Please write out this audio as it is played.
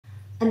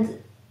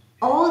and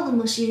all the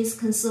machines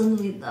concerned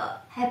with the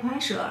high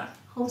pressure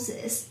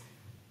hoses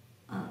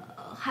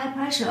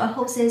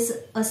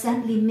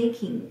assembly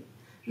making,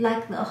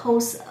 like the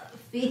hose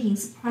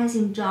fittings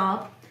pressing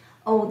job,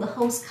 or the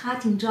hose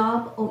cutting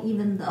job, or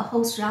even the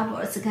hose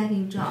rubber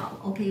skiving job.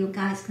 Okay, you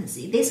guys can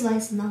see this one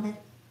is not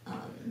that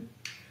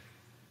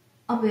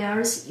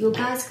obvious. You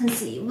guys can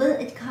see when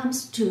it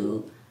comes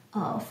to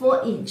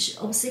 4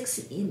 inch or 6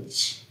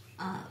 inch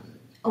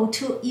or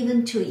 2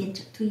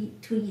 inch, 2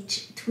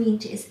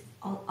 inch is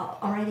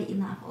already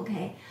enough.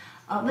 Okay,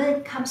 when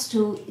it comes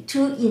to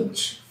 2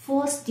 inch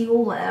full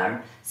steel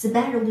wire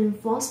special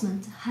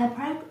reinforcement high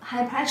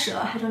pressure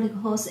hydraulic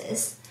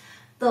hoses,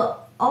 the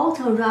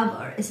outer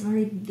rubber is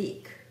very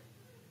thick,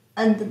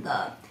 and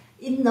the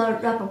inner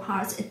rubber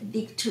parts is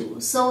thick too.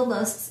 So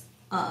the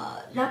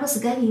rubber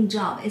skiving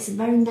job is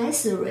very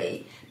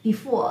necessary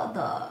before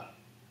the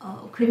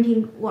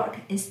crimping work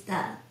is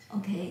done.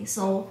 Okay,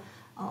 so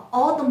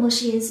all the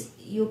machines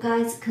you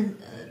guys can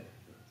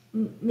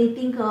may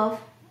think of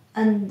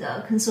and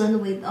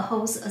concerned with the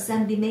hose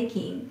assembly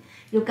making,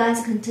 you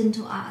guys can turn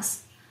to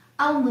us.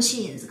 Our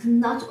machines can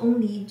not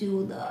only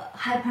do the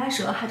high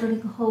pressure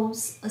hydraulic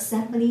hose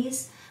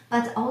assemblies,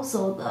 but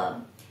also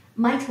the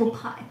metal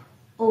pipe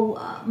or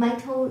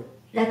metal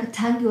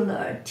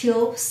rectangular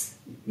tubes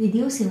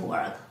reducing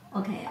work.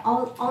 Okay,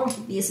 all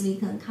of these we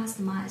can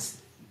customize